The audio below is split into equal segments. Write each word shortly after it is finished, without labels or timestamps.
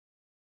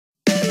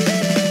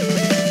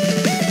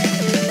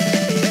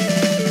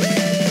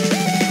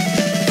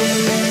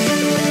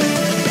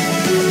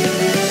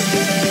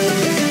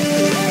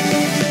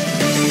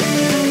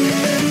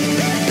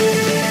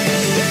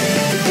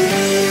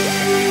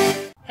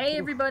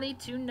everybody,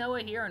 Toon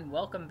here, and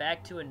welcome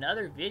back to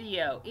another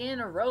video in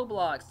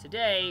Roblox.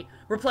 Today,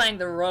 we're playing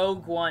the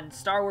Rogue One,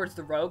 Star Wars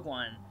the Rogue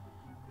One.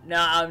 No,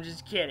 I'm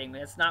just kidding,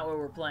 that's not what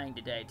we're playing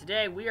today.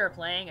 Today, we are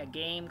playing a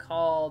game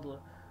called...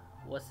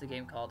 What's the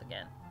game called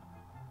again?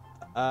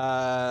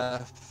 I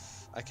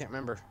can't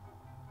remember.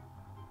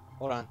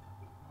 Hold on.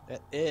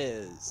 It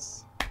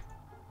is...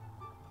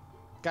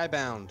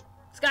 Skybound.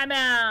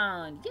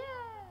 Skybound! Yeah!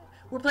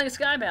 We're playing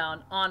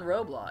Skybound on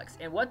Roblox,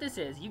 and what this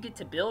is, you get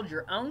to build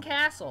your own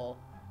castle,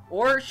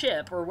 or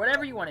ship, or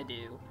whatever you want to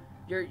do.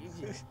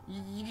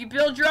 You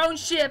build your own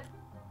ship,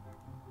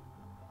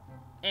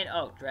 and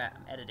oh, drat,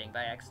 I'm editing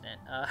by accident.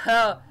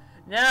 Oh,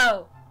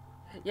 no!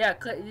 Yeah,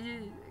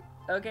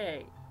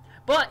 okay.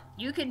 But,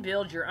 you can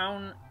build your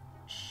own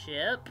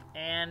ship,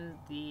 and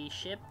the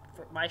ship,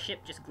 my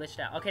ship just glitched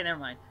out. Okay, never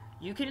mind.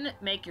 You can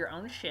make your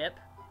own ship,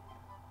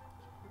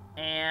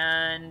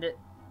 and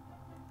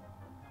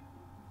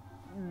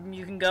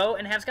you can go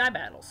and have sky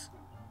battles.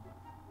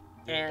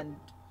 And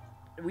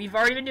we've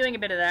already been doing a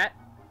bit of that.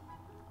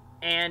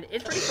 And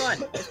it's pretty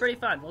fun. It's pretty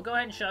fun. We'll go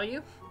ahead and show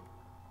you.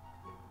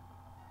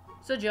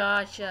 So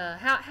Josh,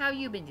 how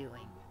you been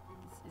doing?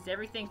 Is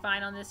everything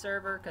fine on this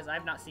server? Because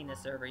I've not seen this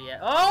server yet.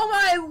 Oh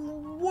my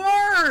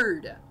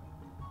word!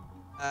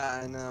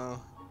 I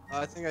know.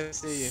 Oh, I think I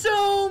see you.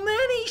 So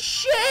many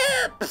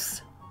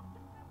ships!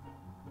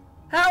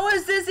 How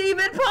is this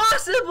even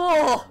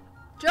possible?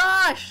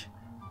 Josh!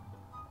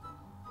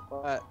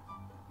 What?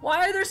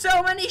 Why are there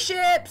so many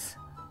ships?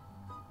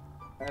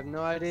 I have no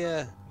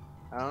idea.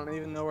 I don't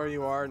even know where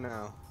you are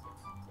now.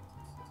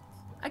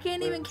 I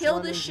can't even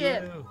kill this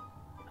ship.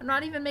 I'm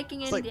not even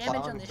making any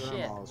damage on this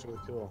ship. It's really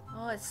cool.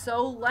 Oh, it's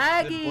so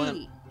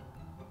laggy.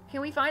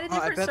 Can we find a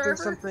different I bet server?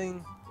 there's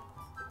something...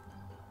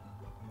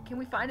 Can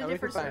we find a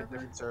different server? A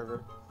different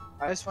server.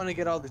 I just want to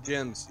get all the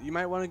gems. You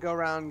might want to go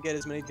around and get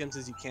as many gems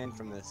as you can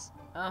from this.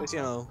 Just, you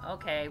know.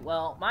 Okay,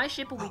 well, my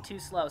ship will be too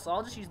slow, so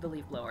I'll just use the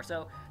leaf blower.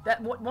 So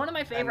that one of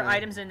my favorite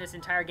items in this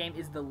entire game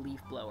is the leaf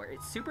blower.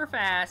 It's super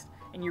fast,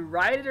 and you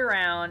ride it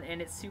around,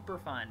 and it's super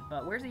fun.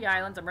 But where's the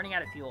islands? I'm running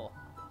out of fuel.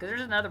 Because there's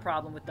another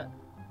problem with the...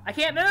 I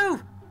can't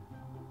move!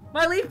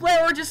 My leaf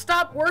blower just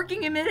stopped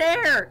working in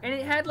midair, and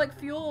it had like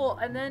fuel,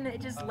 and then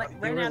it just like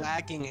ran out.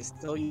 Lacking. It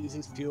still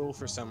uses fuel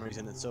for some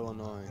reason. It's so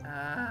annoying.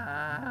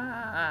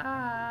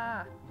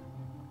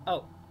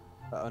 Oh.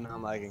 Oh, no,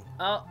 I'm lagging.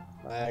 Oh.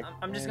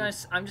 I'm just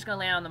gonna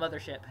land on the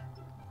mothership.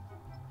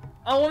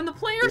 Oh, and the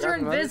players are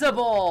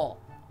invisible.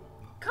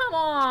 Come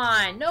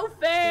on, no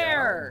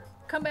fair.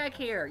 Yeah. Come back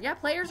here. Yeah,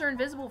 players are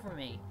invisible for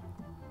me.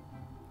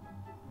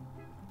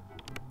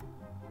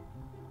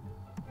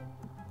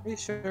 Are you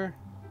sure?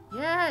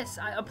 Yes,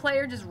 a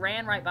player just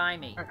ran right by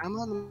me. I'm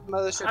on the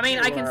mothership. I mean,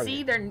 I can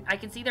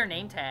see their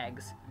name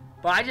tags,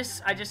 but I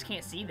just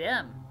can't see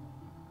them.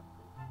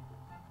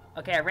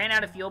 Okay, I ran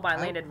out of fuel, but I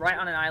landed right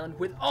on an island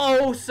with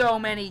oh so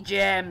many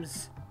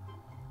gems.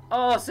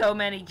 Oh, so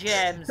many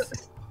gems.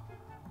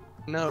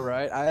 No,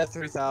 right? I have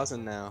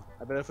 3,000 now.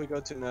 I bet if we go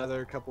to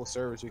another couple of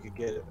servers, we could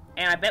get it.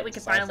 And I bet we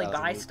could finally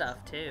buy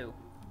stuff too.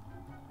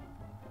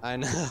 I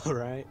know,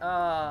 right?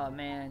 Oh,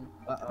 man.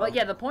 But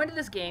yeah, the point of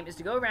this game is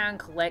to go around and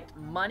collect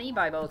money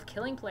by both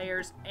killing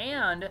players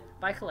and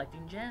by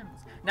collecting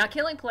gems. Now,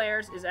 killing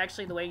players is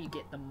actually the way you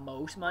get the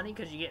most money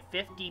because you get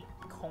 50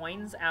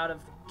 coins out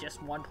of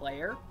just one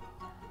player.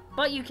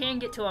 But you can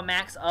get to a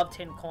max of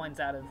 10 coins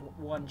out of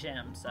one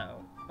gem,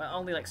 so... But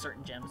only, like,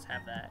 certain gems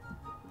have that.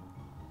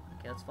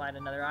 Okay, let's fly to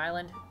another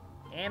island.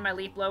 And my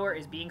leaf blower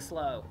is being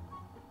slow.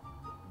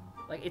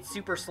 Like, it's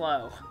super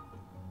slow.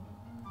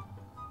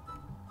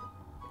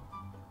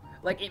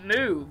 Like, it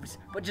moves,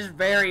 but just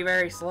very,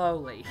 very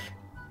slowly.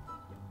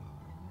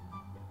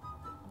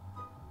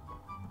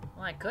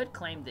 Well, I could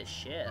claim this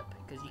ship,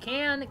 because you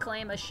can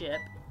claim a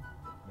ship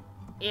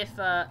if,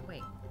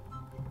 wait.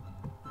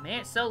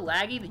 Man, it's so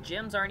laggy, the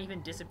gems aren't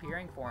even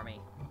disappearing for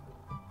me.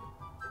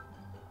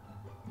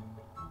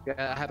 Yeah,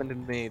 that happened to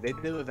me. They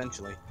do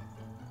eventually.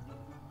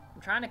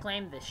 I'm trying to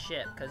claim this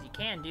ship, because you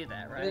can do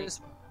that, right? They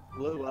just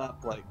blew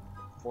up, like,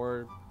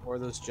 four of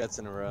those jets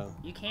in a row.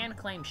 You can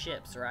claim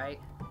ships, right?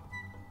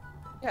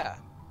 Yeah.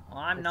 Well,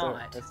 I'm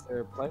not. If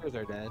their players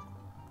are dead.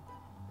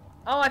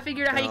 Oh, I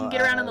figured out how you can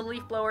get around on the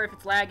leaf blower if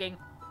it's lagging.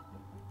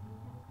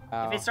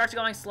 Oh. If it starts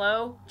going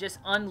slow,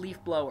 just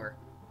unleaf blower.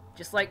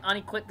 Just like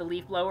unequip the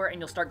leaf blower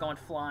and you'll start going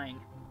flying.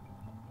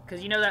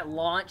 Because you know that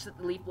launch that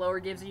the leaf blower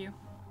gives you?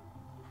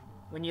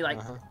 When you like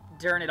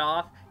turn it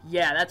off?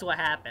 Yeah, that's what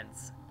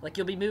happens. Like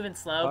you'll be moving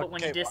slow, but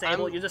when you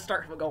disable it, you just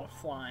start going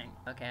flying.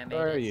 Okay, I made it.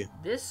 Where are you?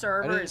 This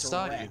server is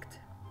wrecked.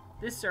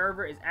 This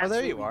server is absolutely... Oh,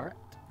 there you are.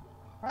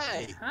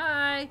 Hi.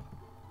 Hi.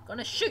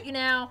 Gonna shoot you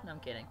now. No, I'm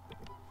kidding.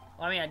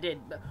 Well, I mean, I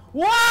did, but...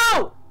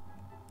 Whoa!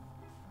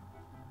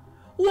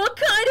 What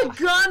kind of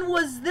gun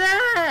was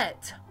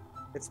that?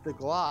 It's the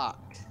Glock.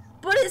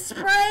 But it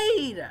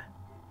sprayed!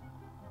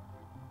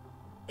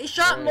 It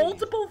shot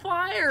multiple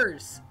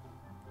fires!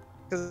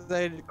 Because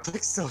they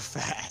click so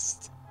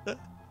fast.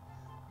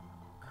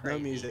 No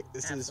music.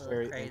 This is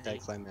very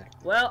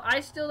anticlimactic. Well,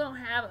 I still don't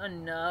have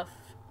enough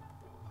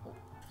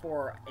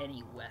for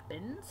any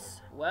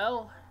weapons.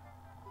 Well,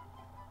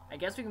 I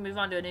guess we can move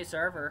on to a new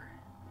server.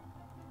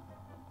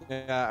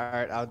 Yeah,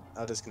 alright,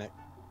 I'll disconnect.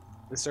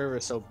 The server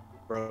is so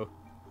broke.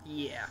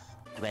 Yeah.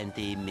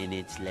 20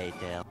 minutes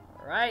later.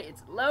 Alright,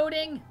 it's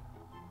loading.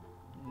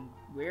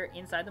 We're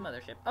inside the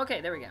mothership.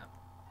 Okay, there we go.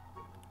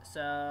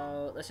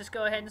 So, let's just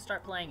go ahead and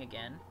start playing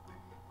again.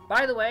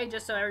 By the way,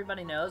 just so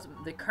everybody knows,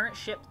 the current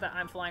ship that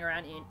I'm flying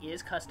around in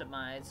is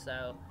customized,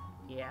 so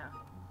yeah.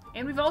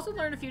 And we've also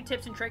learned a few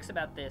tips and tricks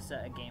about this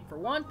game. For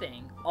one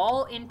thing,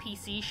 all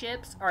NPC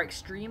ships are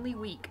extremely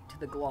weak to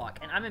the Glock,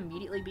 and I'm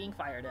immediately being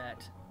fired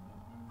at.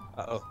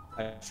 Uh-oh,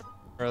 I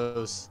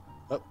froze.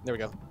 Oh, there we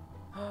go.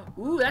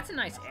 Ooh, that's a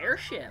nice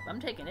airship. I'm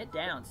taking it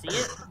down. See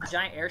it?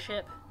 Giant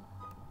airship.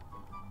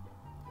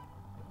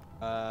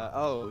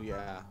 Oh,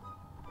 yeah.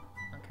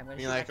 Okay, I'm gonna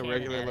You shoot mean like my a cannon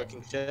regular at it.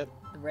 looking ship?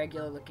 The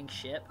regular looking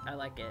ship. I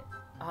like it.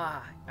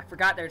 Ah, I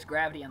forgot there's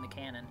gravity on the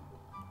cannon.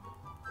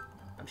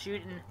 I'm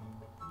shooting.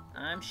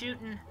 I'm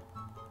shooting.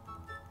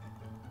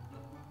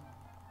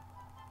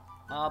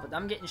 Oh, but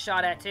I'm getting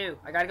shot at too.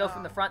 I gotta go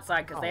from the front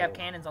side because they have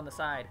cannons on the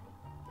side.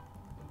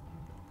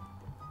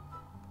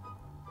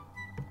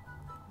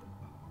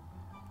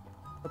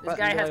 This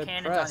guy has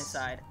cannons on his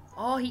side.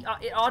 Oh,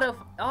 it auto.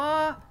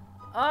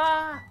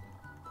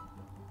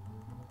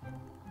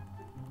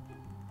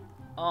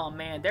 Oh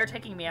man, they're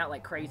taking me out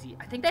like crazy.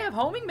 I think they have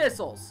homing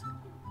missiles.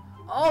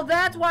 Oh,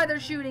 that's why they're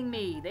shooting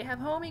me. They have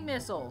homing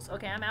missiles.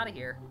 Okay, I'm out of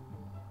here.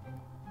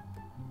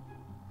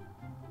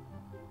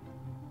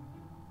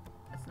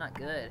 That's not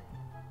good.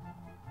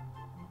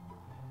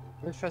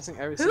 We're pressing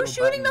every single Who's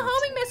shooting the button.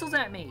 homing missiles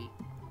at me?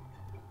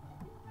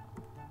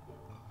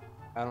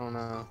 I don't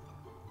know.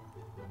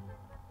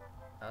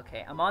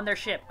 Okay, I'm on their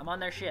ship. I'm on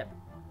their ship.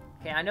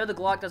 Okay, I know the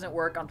Glock doesn't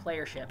work on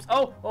player ships.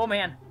 Oh, oh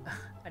man.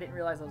 I didn't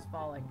realize I was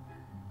falling.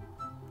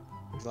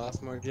 There's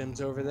lots more gems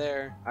over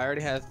there. I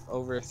already have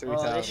over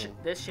 3,000. Oh,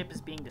 this ship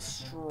is being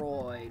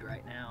destroyed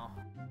right now.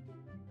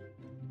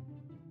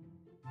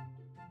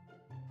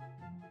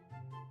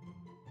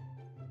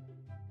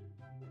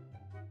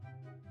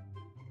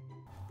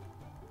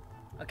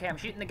 Okay, I'm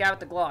shooting the guy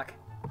with the Glock.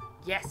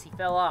 Yes, he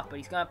fell off, but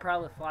he's gonna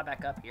probably fly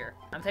back up here.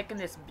 I'm taking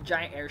this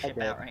giant airship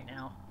out right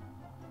now.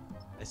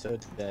 I so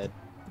dead.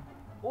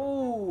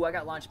 Ooh, I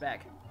got launched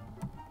back.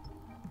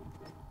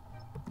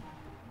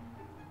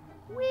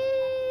 Whee!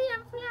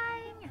 I'm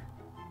flying!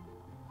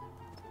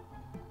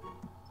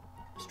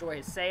 Destroy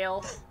his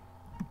sail.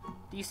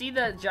 Do you see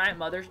the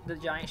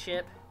giant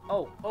ship?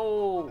 Oh,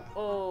 oh,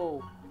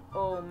 oh,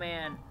 oh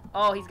man.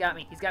 Oh, he's got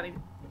me. He's got me.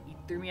 He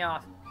threw me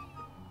off.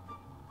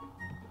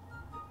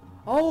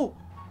 Oh!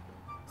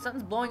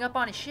 Something's blowing up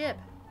on his ship.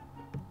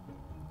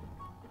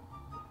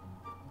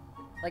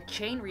 Like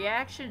chain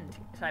reaction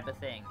type of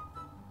thing.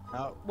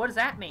 Oh, what does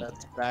that mean?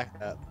 That's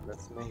backup.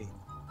 That's me.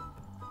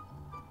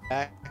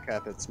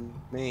 Backup, it's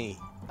me.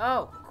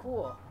 Oh,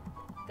 cool.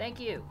 Thank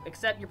you.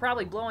 Except you're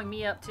probably blowing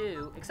me up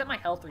too. Except my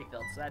health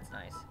refilled, so that's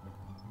nice.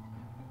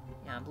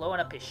 Yeah, I'm blowing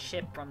up his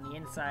ship from the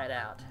inside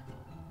out.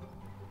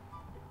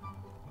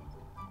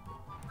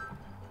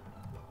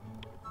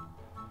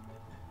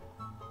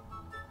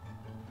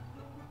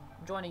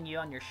 I'm joining you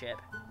on your ship.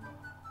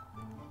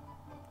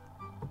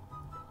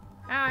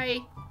 Hi.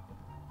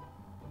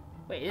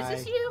 Wait, is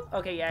this you?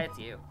 Okay, yeah, it's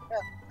you. Yeah,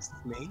 it's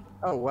me.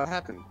 Oh, what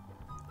happened?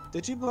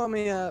 Did you blow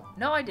me up?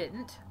 No, I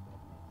didn't.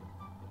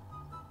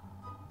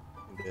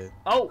 You did.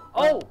 Oh,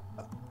 oh!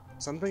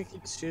 Something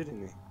keeps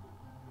shooting me.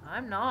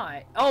 I'm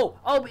not. Oh,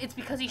 oh, it's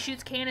because he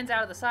shoots cannons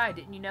out of the side.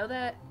 Didn't you know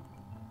that?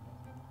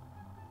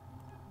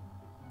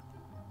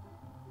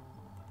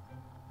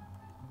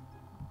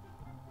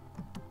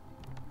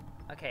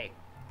 Okay,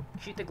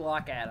 shoot the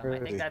Glock at him. I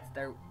think that's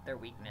their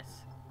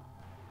weakness.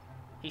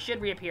 He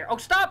should reappear. Oh,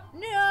 stop!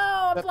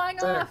 No, I'm flying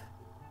off.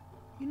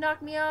 You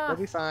knocked me off. You'll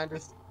be fine.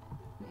 Just...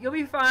 You'll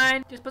be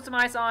fine. Just put some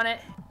ice on it.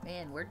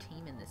 Man, we're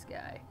teaming this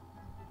guy.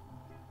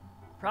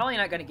 Probably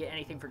not gonna get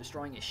anything for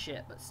destroying his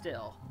ship, but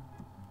still.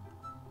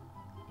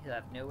 He'll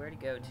have nowhere to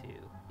go to.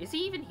 Is he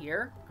even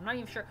here? I'm not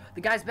even sure.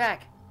 The guy's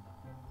back.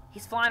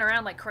 He's flying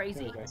around like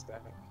crazy. The guy's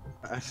back.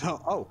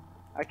 Oh,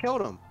 I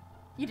killed him.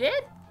 You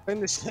did?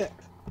 In the ship.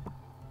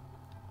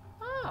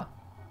 Oh.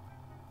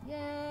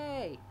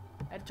 Yay.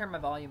 I had to turn my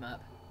volume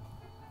up.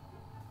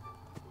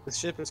 The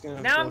ship is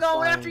gonna. Now I'm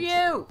going after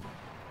you!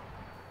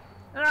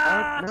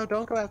 Ah! No,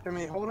 don't go after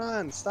me. Hold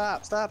on.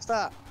 Stop, stop,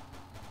 stop.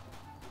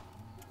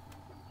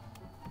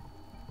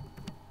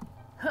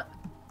 Huh.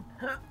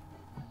 Huh.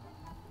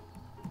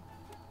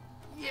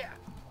 Yeah.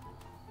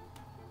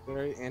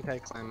 Very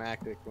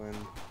anticlimactic when.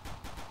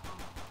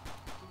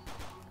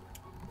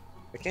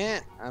 I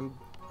can't. I'm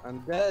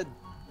dead.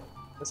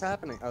 What's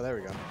happening? Oh, there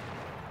we go.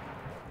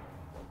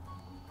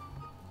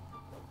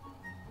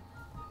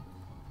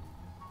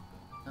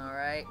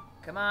 Alright,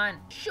 come on.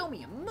 Show me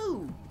your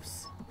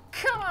moves.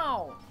 Come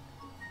on.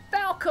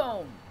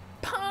 Falcon.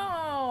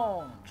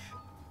 Punch.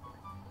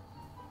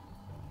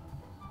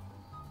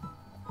 Who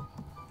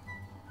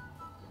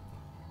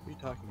are you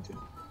talking to?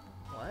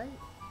 What?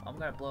 I'm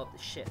gonna blow up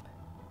the ship.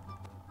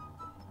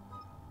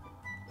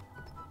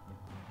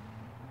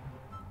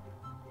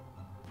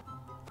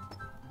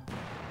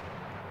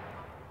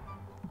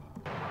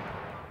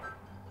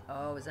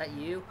 Oh, is that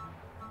you?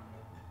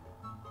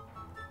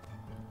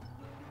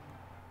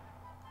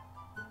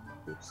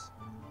 Oops.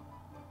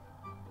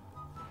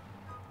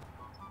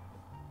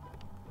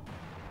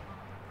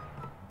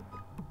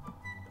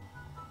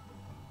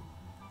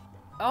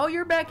 Oh,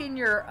 you're back in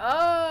your...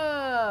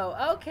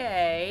 Oh,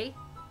 okay.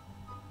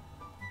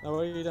 Oh,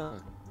 what are you doing?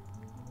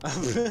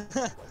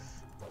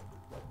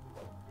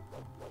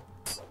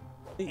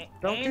 Hey,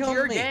 don't and kill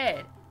you're me.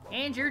 dead.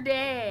 And you're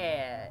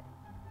dead.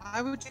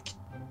 Why would you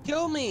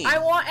kill me? I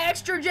want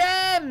extra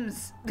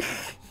gems!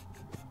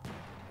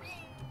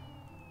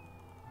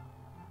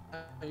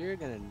 You're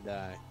gonna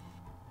die.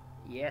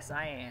 Yes,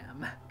 I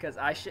am. Because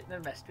I shouldn't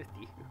have messed with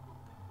you.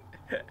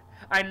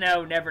 I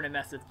know never to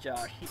mess with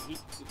Josh.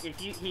 If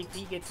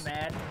he gets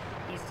mad,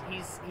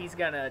 he's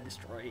gonna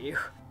destroy you.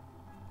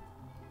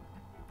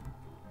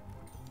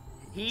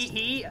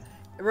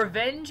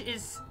 Revenge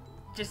is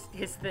just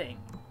his thing.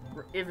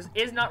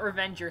 Is not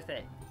revenge your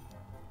thing?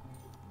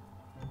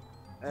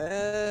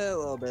 A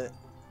little bit.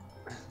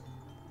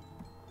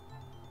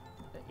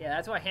 Yeah,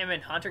 that's why him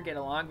and Hunter get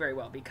along very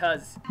well,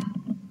 because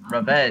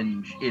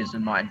Revenge is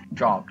in my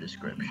job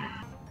description.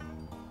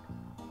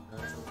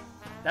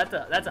 that's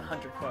a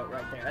Hunter quote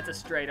right there. That's a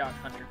straight on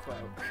Hunter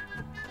quote.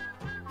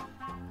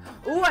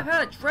 Ooh, I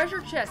found a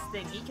treasure chest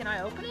thingy. Can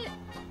I open it?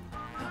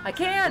 I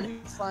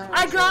can!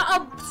 I got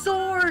a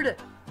sword!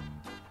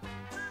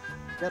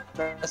 Yep,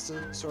 that's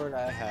the sword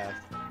I have.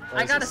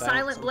 I got a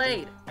silent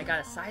blade. I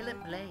got a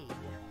silent blade.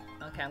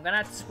 Okay, I'm gonna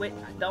have to switch.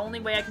 The only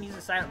way I can use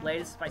a silent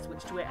blade is if I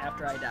switch to it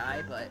after I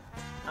die, but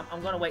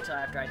I'm gonna wait till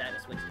after I die to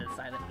switch to the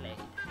silent blade.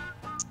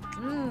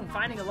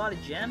 Finding a lot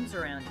of gems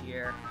around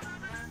here.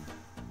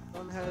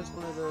 One has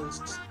one of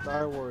those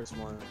Star Wars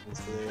ones.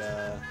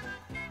 The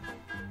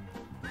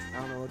I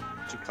don't know what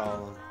you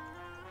call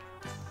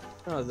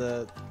them.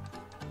 No,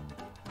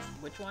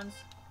 Which ones?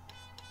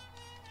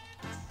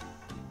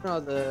 No,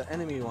 the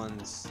enemy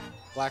ones.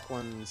 Black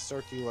ones,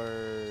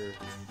 circular.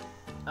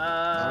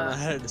 I don't know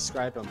how to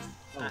describe them.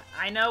 Oh.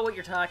 I know what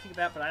you're talking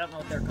about, but I don't know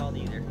what they're called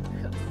either.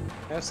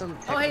 I have some.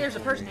 Oh, hey, there's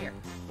a person here.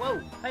 Whoa,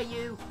 hey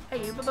you,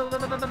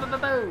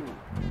 boo.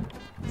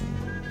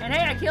 And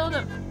hey, I killed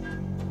him.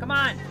 Come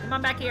on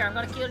back here. I'm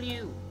gonna kill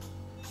you.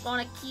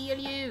 I'm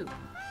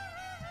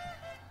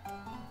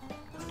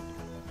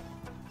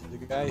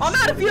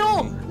out of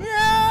fuel. No!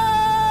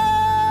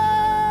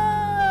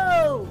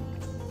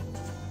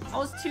 I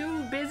was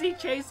too busy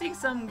chasing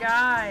some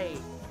guy.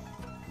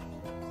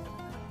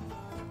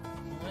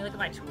 Let me look at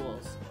my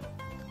tools.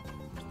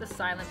 Where's the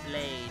silent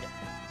blade?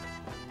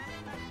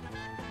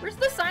 Where's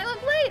the silent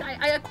blade?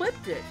 I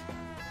equipped it.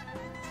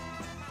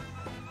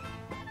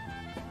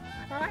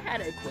 I thought I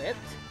had it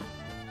equipped.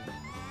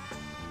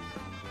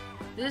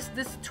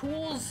 This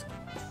tools.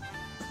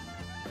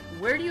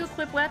 Where do you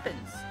equip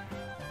weapons?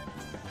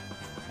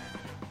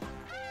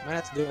 Might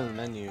have to do it in the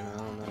menu. I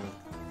don't know.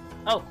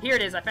 Oh, here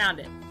it is. I found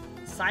it.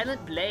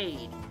 Silent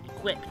blade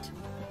equipped.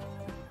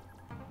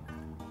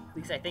 At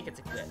least I think it's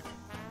equipped.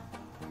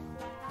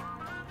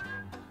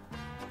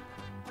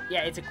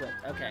 Yeah, it's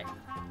equipped. Okay.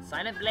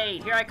 Silent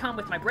blade. Here I come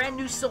with my brand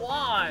new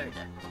sword.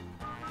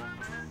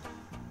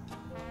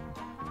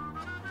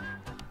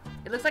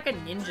 It looks like a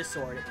ninja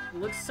sword. It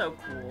looks so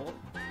cool.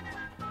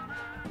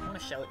 I want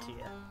to show it to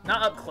you.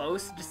 Not up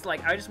close. Just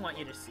like, I just want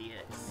you to see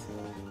it.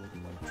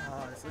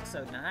 Oh, this looks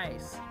so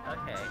nice.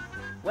 Okay.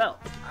 Well,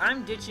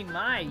 I'm ditching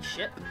my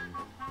ship.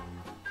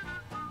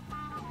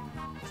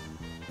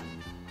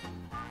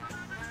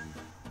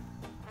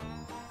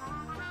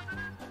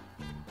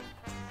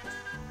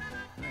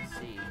 Let's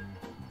see.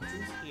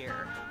 Who's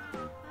here?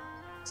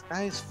 This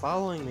guy's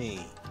following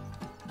me.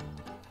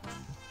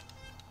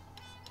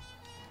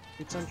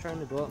 Keeps on trying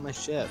to blow up my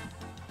ship.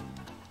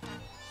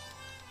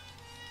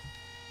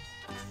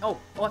 Oh,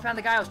 I found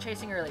the guy I was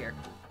chasing earlier.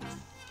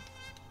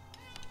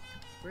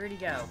 Where'd he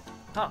go?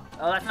 Oh,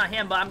 that's not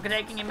him, but I'm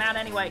taking him out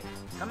anyway.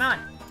 Come on.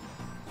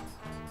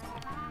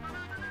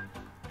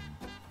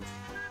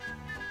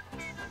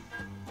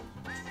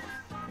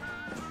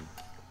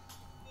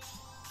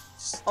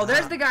 Stop. Oh,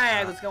 there's the guy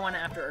I was going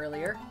after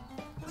earlier.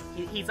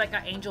 He's like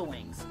got angel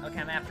wings. Okay,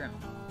 I'm after him.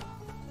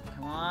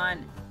 Come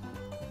on.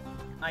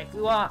 I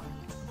flew off.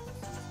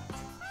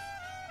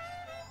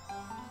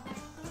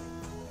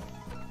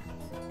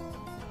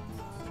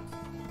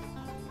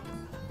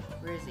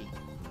 Where is he?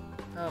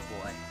 Oh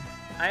boy.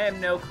 I have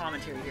no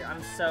commentary here.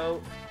 I'm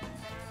so...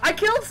 I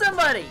killed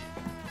somebody!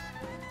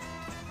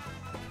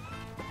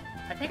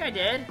 I think I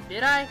did.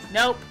 Did I?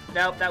 Nope.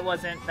 Nope, that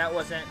wasn't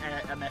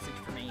a message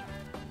for me.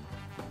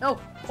 Oh!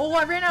 Oh,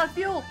 I ran out of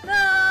fuel!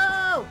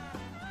 No!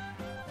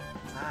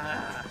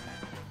 Ah.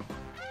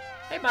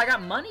 Hey, but I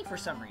got money for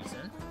some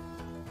reason.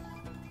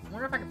 I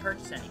wonder if I can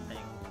purchase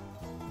anything.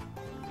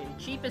 Okay, the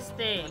cheapest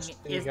thing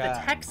is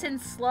the Texan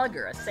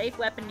Slugger, a safe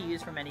weapon to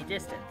use from any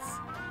distance.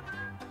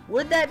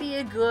 Would that be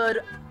a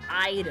good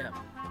item?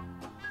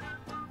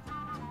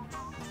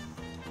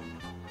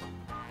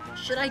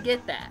 Should I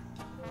get that?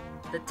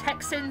 The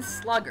Texan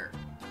Slugger.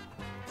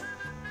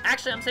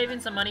 Actually, I'm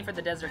saving some money for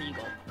the Desert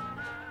Eagle.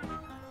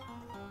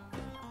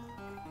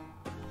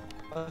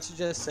 Why don't you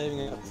just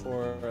saving up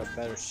for a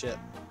better ship?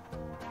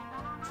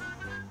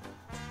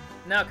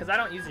 No, because I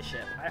don't use a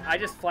ship. I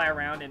just fly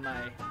around in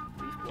my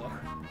leaf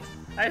blower.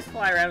 I just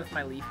fly around with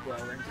my leaf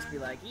blower and just be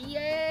like,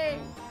 yay!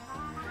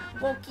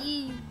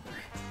 Wokey!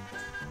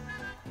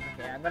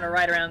 Okay, I'm gonna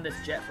ride around this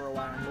jet for a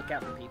while and look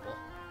out for people.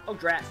 Oh,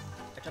 drat!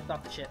 I jumped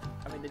off the ship.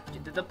 I mean, the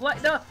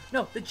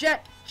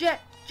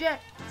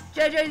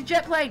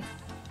jet plane!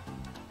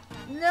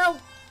 No!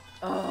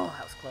 Oh,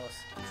 that was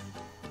close.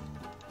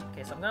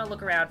 Okay, so I'm gonna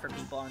look around for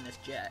people on this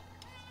jet.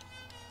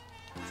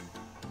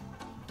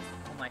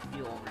 Oh, my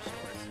fuel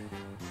restores.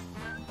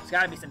 There's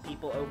gotta be some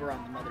people over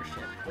on the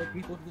mothership. Why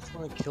people just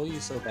want to kill you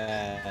so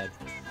bad?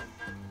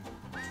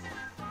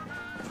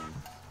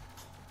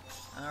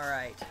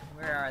 Alright,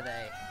 where are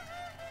they?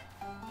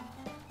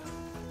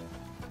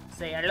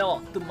 Say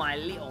hello to my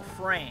little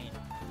friend.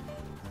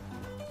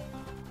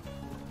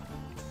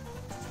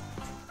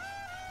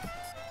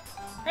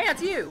 Hey,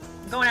 that's you!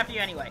 I'm going after you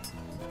anyway.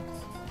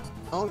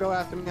 Don't go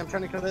after me, I'm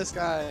trying to kill this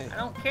guy. I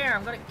don't care,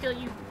 I'm gonna kill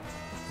you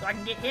so I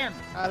can get him.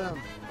 Got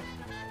him.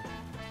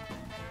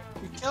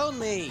 You killed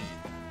me!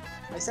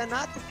 I said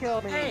not to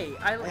kill me! Hey,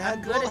 I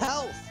had low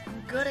health!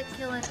 I'm good at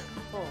killing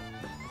people.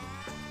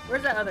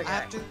 Where's that other guy?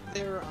 After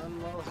they were on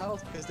low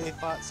health because they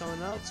fought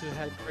someone else who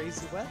had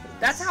crazy weapons.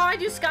 That's how I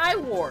do Sky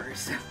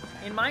Wars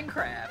in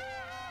Minecraft.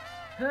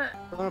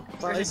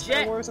 There's a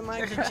jet. There's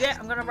a jet.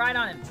 I'm gonna ride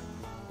on him.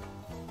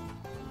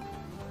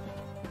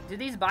 Do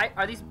these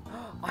are these?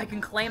 Oh, I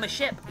can claim a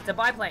ship. It's a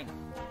biplane.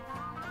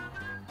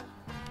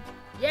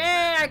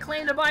 Yay! I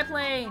claimed a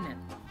biplane.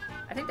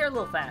 I think they're a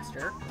little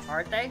faster,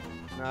 aren't they?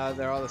 No,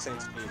 they're all the same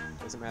speed.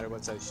 Doesn't matter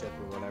what size ship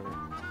or whatever.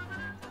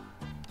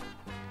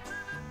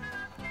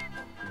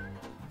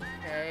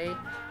 Okay.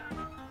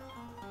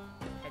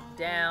 Head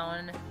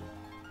down.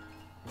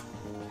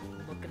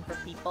 Looking for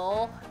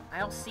people. I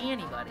don't see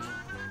anybody.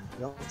 You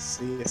don't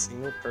see a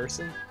single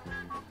person?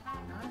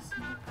 Not a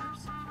single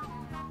person.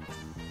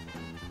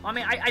 Well, I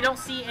mean, I don't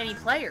see any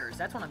players.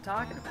 That's what I'm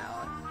talking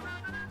about.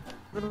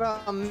 What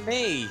about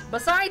me?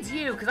 Besides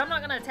you, because I'm not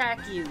going to attack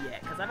you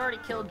yet, because I've already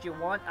killed you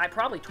once.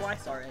 Probably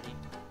twice already.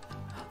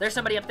 There's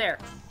somebody up there.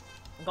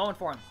 I'm going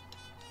for him.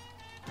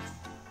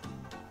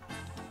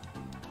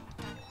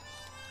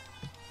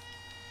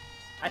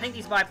 I think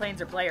these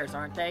biplanes are players,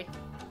 aren't they?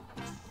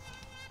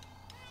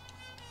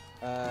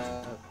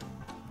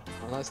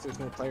 Unless there's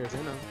no players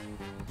in them.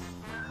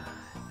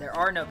 There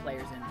are no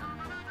players in them.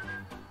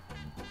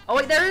 Oh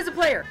wait, there is a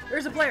player!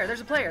 There's a player!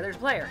 There's a player! There's a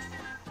player!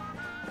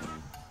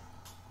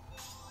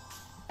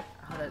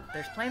 Oh,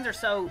 their planes are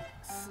so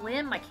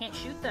slim, I can't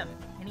shoot them.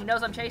 And he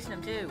knows I'm chasing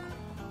him too.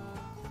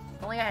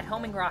 If only I had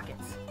homing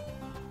rockets.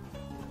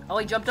 Oh,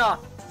 he jumped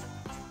off.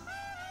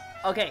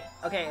 Okay.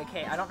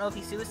 I don't know if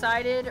he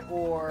suicided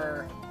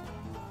or...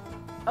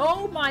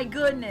 Oh my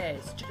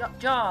goodness!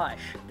 Josh!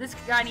 This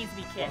guy needs to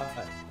be kicked.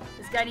 What?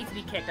 This guy needs to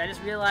be kicked. I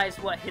just realized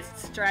what his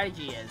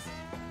strategy is.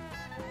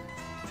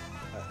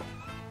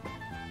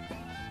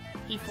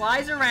 He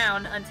flies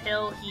around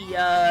until he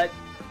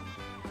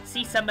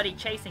sees somebody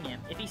chasing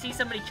him. If he sees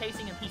somebody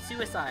chasing him, he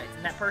suicides,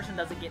 and that person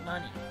doesn't get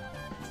money.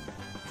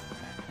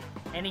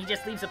 And he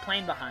just leaves a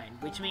plane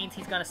behind, which means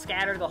he's gonna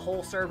scatter the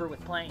whole server with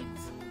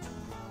planes.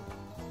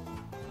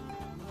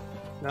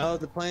 No,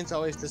 the planes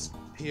always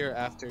disappear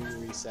after you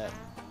reset.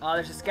 Oh,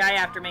 there's this guy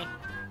after me.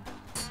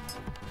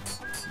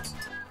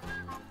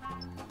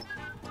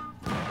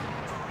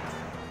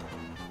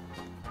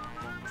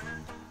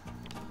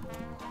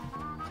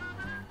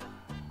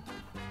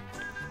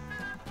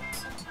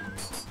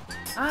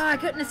 Ah, I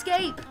couldn't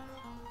escape!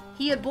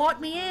 He had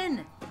blocked me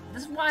in!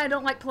 This is why I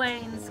don't like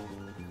planes.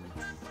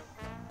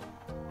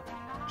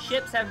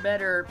 Ships have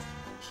more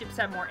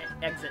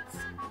exits.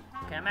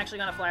 Okay, I'm actually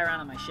gonna fly around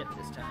on my ship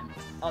this time.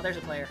 Oh, there's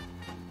a player.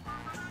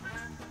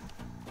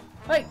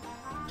 Wait!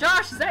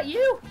 Josh, is that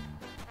you?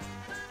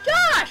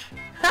 Josh!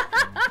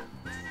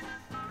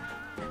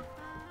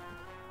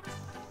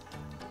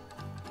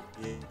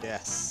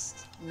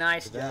 Yes.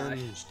 Nice,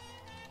 Revenge. Josh.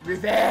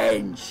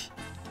 Revenge!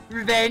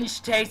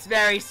 Revenge tastes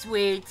very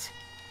sweet.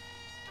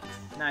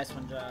 Nice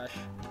one, Josh.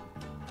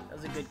 That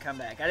was a good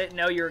comeback. I didn't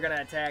know you were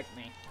gonna attack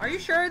me. Are you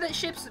sure that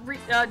ships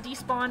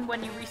despawn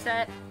when you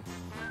reset?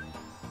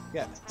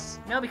 Yes.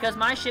 No, because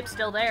my ship's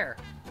still there.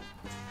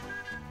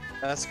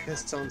 That's because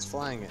someone's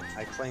flying it.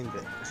 I claimed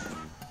it.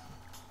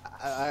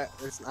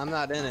 I'm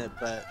not in it,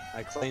 but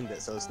I claimed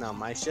it, so it's now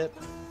my ship.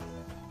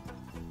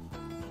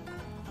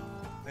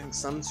 I think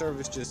some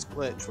servers just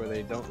glitch where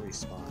they don't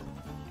respawn.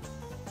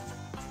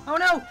 Oh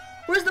no!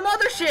 Where's the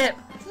mothership?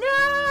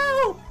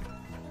 No!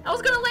 I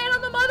was gonna land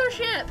on the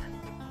mothership!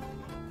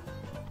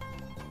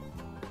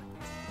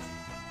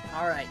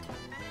 Alright.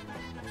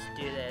 Let's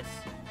do this.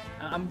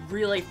 I'm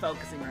really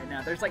focusing right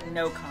now. There's like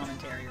no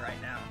commentary right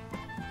now.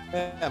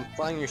 Yeah, I'm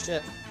flying your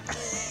ship.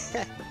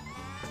 I'm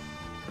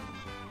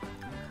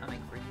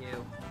coming for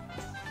you.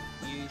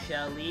 You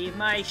shall leave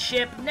my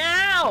ship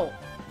now!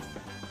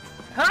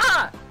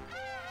 Ha!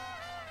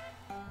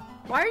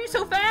 Why are you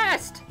so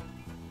fast?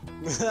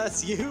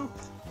 That's you?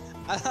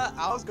 I thought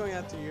I was going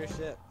after your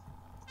ship.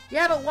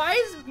 Yeah, but why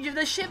is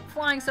the ship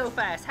flying so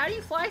fast? How do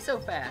you fly so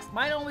fast?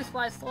 Mine always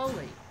flies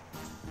slowly.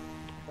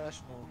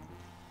 Professional.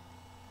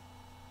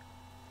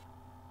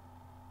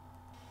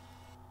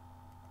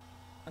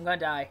 I'm gonna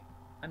die.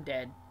 I'm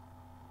dead.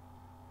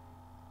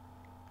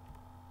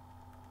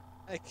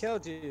 I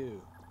killed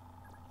you.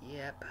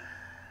 Yep.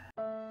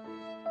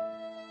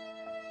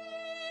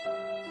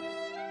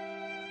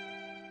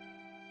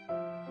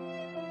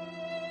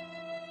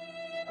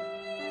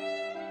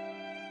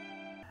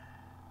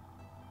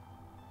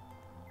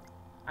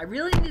 I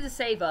really need to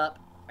save up.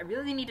 I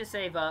really need to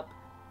save up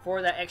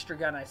for that extra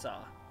gun I saw.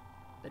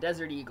 The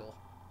Desert Eagle.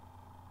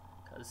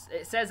 Because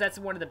it says that's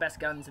one of the best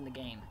guns in the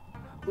game.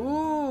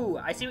 Ooh,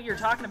 I see what you were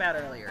talking about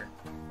earlier.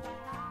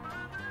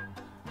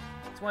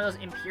 It's one of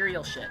those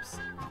Imperial ships.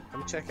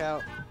 Come check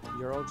out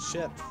your old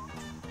ship.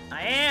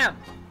 I am!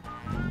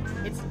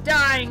 It's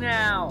dying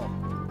now!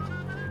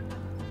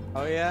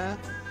 Oh yeah?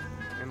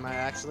 Am I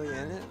actually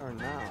in it or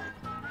no?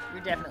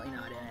 You're definitely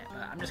not in it,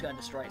 but I'm just gonna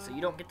destroy it so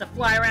you don't get to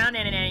fly around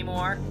in it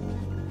anymore.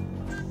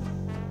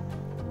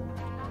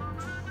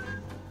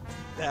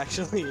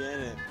 Actually in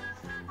it.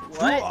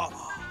 What?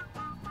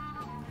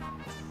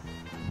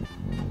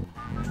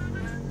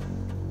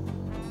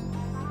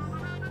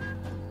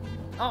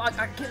 Oh,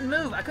 I couldn't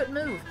move. I couldn't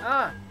move.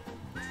 Ah.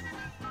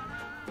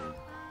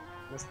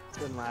 It's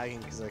been lagging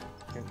because I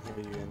couldn't hear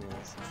you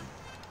anyways.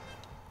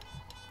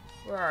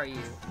 Where are you?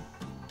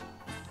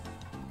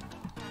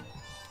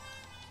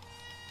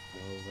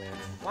 Over.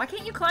 Why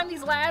can't you climb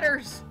these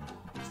ladders?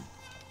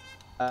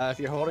 If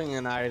you're holding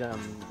an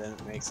item, then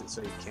it makes it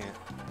so you can't.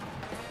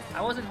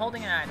 I wasn't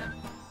holding an item.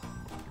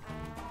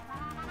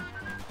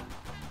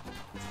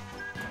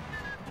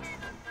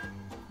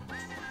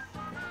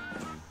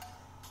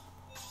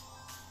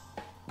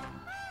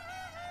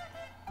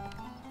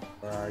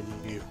 Where are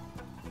you?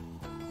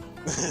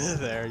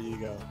 There you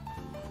go.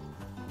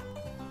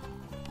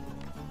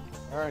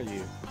 Where are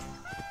you?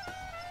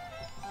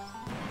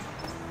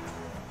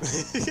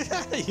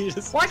 You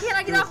just Why can't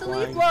I get off the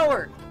leaf flying.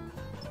 blower?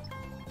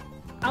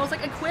 I was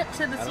like equipped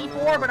to the I don't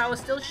C4, know. but I was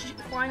still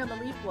flying on the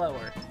leaf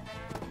blower.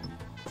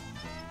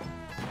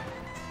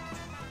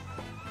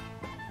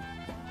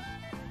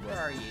 Where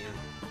are you?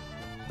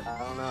 I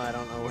don't know. I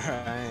don't know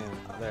where I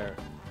am. There.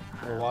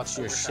 We'll watch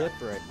your ship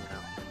right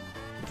now.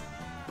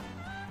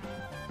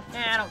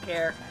 Nah, I don't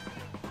care.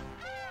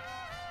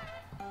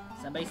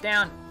 Somebody's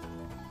down.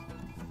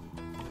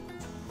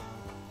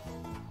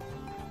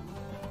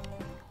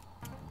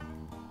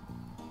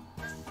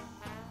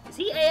 Is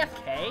he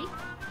AFK?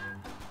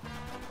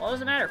 Well, it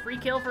doesn't matter. Free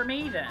kill for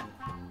me, then.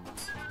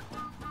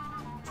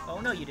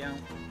 Oh, no, you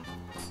don't.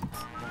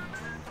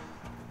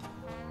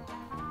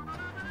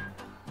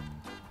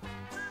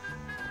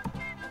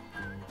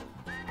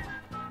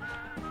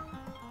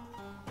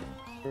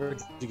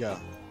 Where'd you go?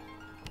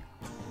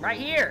 Right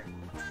here.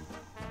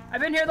 I've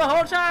been here the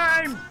whole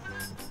time.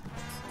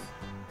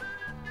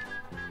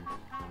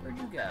 Where'd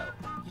you go?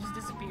 You just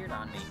disappeared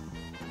on me.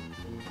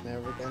 You're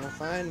never gonna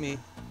find me.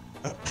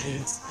 Oh,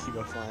 you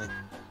go flying.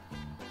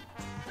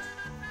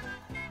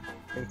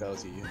 I think that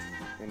was you.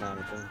 You're not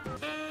a thing.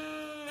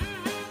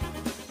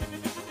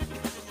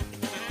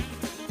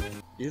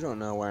 You don't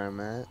know where I'm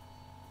at.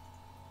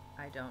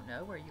 I don't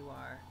know where you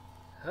are.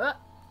 Huh?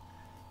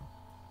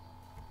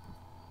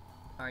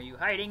 Are you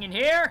hiding in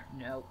here?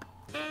 Nope.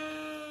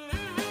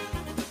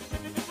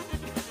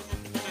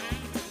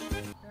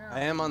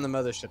 I am on the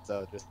mothership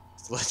though, just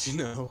to let you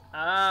know.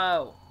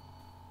 Oh.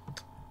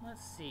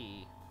 Let's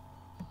see.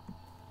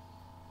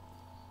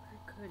 Where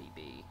could he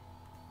be?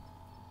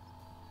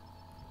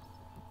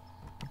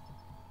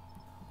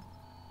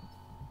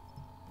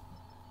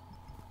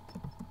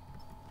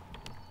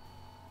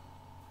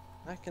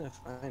 Not gonna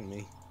find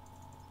me.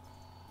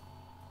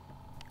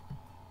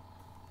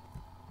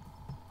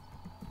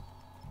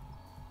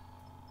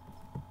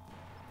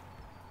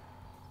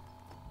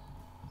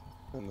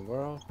 In the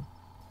world?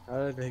 How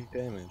did I take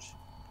damage?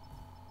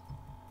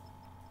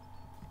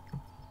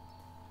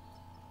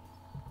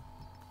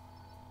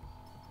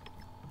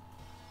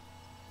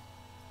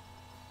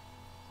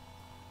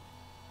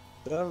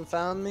 Still haven't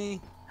found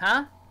me?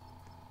 Huh?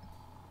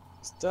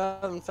 Still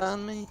haven't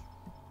found me?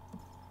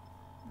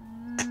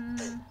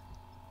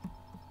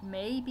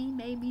 Maybe,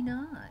 maybe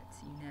not.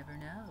 You never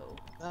know.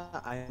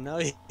 I know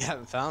you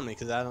haven't found me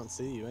because I don't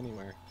see you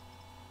anywhere.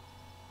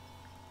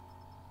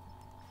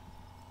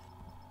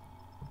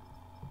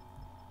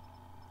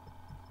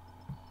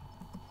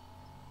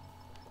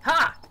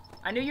 Ha!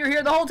 I knew you were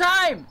here the whole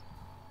time!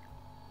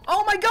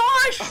 Oh my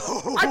gosh!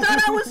 I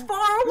thought I was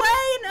far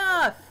away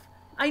enough!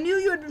 I knew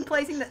you had been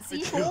placing that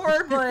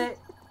C4, but...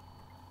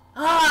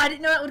 Ah, I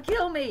didn't know that would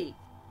kill me!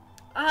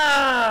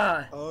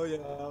 Ah! Oh yeah,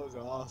 that was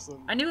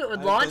awesome. I knew it would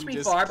I've launch been me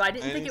just far, but I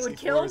didn't think it would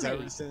kill C4s me.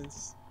 ever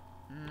since.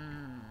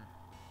 Hmm.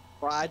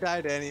 Well, I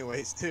died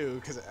anyways too,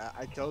 because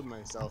I killed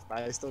myself, but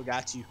I still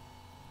got you.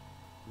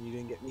 You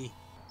didn't get me.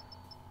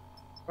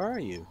 Where are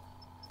you?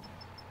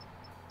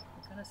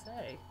 What can I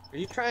say? Are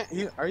you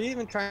trying? Are you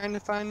even trying to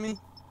find me?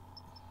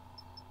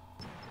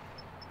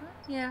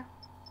 Yeah.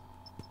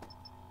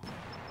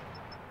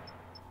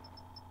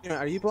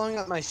 Are you blowing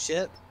up my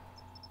ship?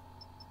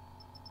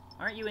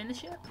 Aren't you in the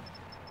ship?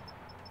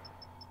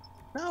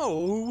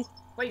 No.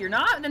 Wait, you're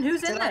not? Then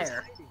who's in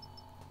there?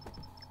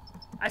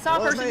 I saw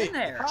a person in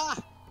there. Ah!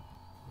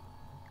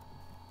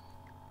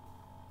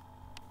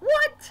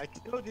 What? I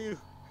killed you.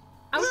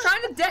 I was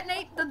trying to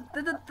detonate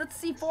the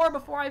C4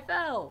 before I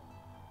fell.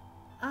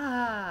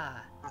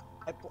 Ah.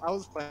 I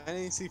was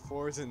planting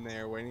C4s in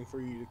there, waiting for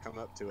you to come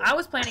up to it. I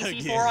was planting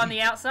C4 on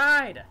the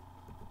outside.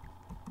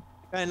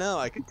 I know,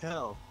 I could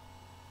tell.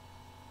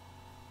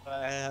 But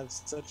I have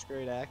such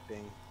great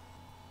acting.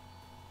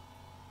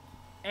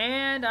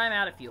 And I'm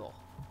out of fuel.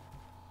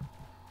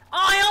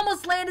 Oh, I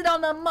almost landed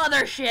on the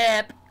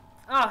mothership!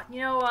 Oh,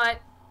 you know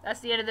what? That's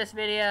the end of this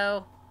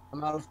video.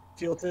 I'm out of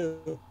fuel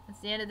too. That's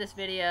the end of this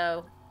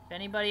video. If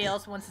anybody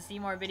else wants to see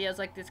more videos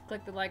like this,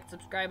 click the like and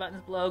subscribe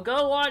buttons below.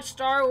 Go watch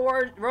Star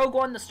Wars, Rogue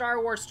One, the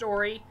Star Wars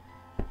story,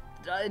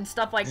 and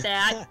stuff like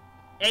that.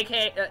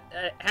 AKA,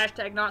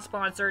 hashtag not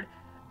sponsored.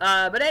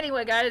 But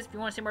anyway, guys, if you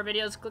want to see more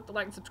videos, click the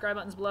like and subscribe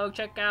buttons below.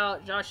 Check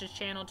out Josh's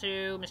channel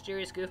too,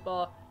 Mysterious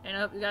Goofball. And I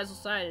hope you guys will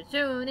decide to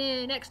tune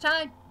in next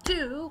time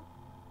to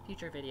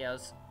future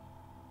videos.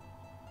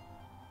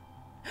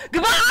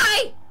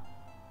 Goodbye!